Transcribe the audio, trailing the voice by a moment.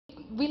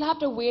we'll have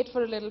to wait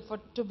for a little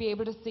to be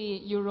able to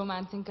see you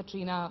romancing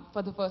Katrina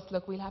for the first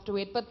look. We'll have to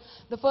wait. But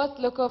the first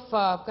look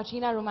of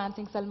Katrina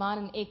romancing Salman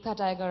and Ek Tha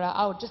Tiger are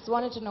out. Just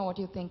wanted to know what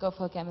you think of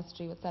her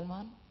chemistry with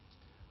Salman.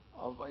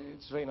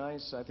 It's very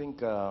nice. I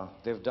think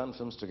they've done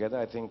films together.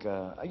 I think,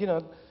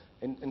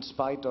 in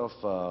spite of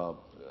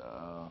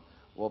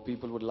what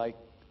people would like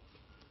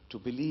to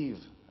believe,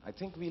 I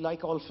think we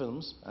like all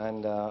films,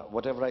 and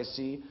whatever I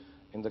see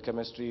in the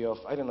chemistry of,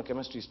 I don't know,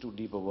 chemistry is too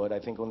deep a word. I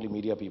think only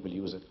media people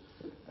use it.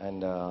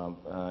 And,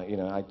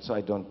 so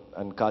I don't,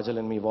 and Kajal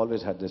and me have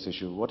always had this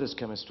issue. What is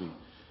chemistry?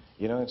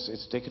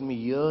 It's taken me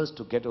years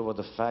to get over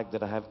the fact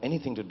that I have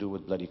anything to do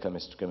with bloody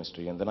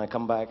chemistry. And then I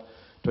come back,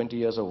 20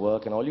 years of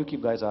work, and all you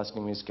keep guys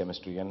asking me is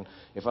chemistry. And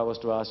if I was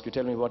to ask you,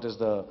 tell me what is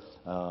the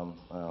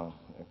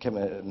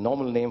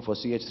normal name for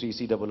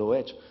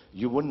CH3COOH,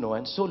 you wouldn't know,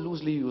 and so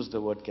loosely use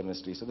the word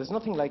chemistry. So there's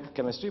nothing like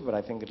chemistry, but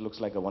I think it looks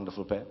like a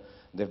wonderful pair.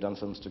 They've done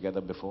films together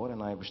before,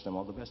 and I wish them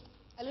all the best.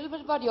 A little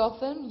bit about your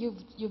film.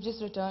 You've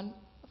just returned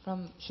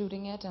from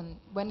shooting it, and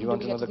when do you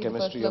want to know the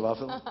chemistry of our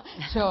film?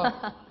 Sure.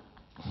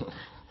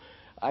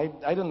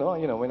 I don't know.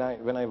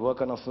 When I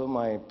work on a film,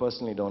 I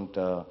personally don't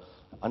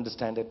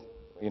understand it,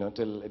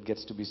 till it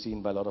gets to be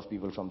seen by a lot of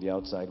people from the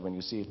outside. When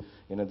you see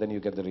it, then you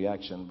get the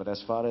reaction. But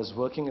as far as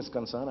working is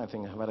concerned, I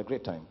think I've had a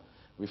great time.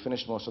 We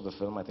finished most of the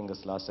film. I think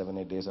this last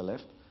 7-8 days are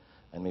left,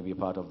 and maybe a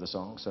part of the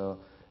song. So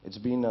it's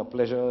been a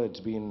pleasure. It's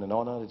been an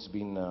honor. It's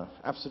been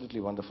absolutely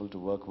wonderful to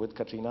work with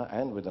Katrina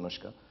and with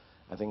Anushka.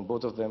 I think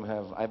both of them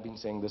have. I've been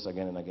saying this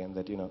again and again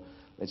that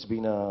it's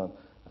been a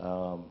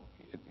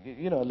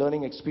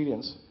learning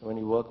experience when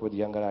you work with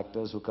younger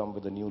actors who come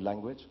with a new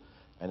language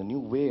and a new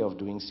way of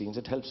doing scenes.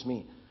 It helps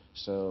me.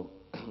 So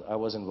I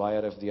was in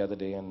YRF the other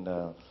day, and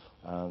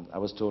I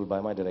was told by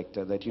my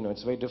director that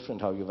it's very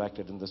different how you've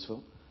acted in this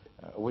film,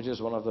 which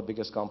is one of the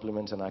biggest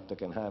compliments an actor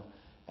can have.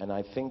 And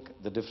I think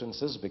the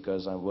difference is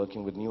because I'm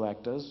working with new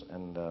actors,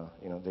 and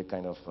they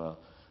kind of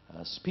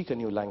speak a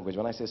new language.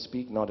 When I say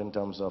speak, not in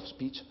terms of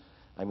speech,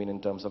 I mean in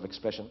terms of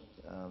expression.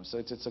 So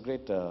it's a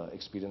great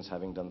experience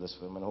having done this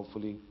film, and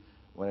hopefully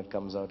when it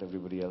comes out,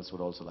 everybody else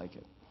would also like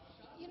it.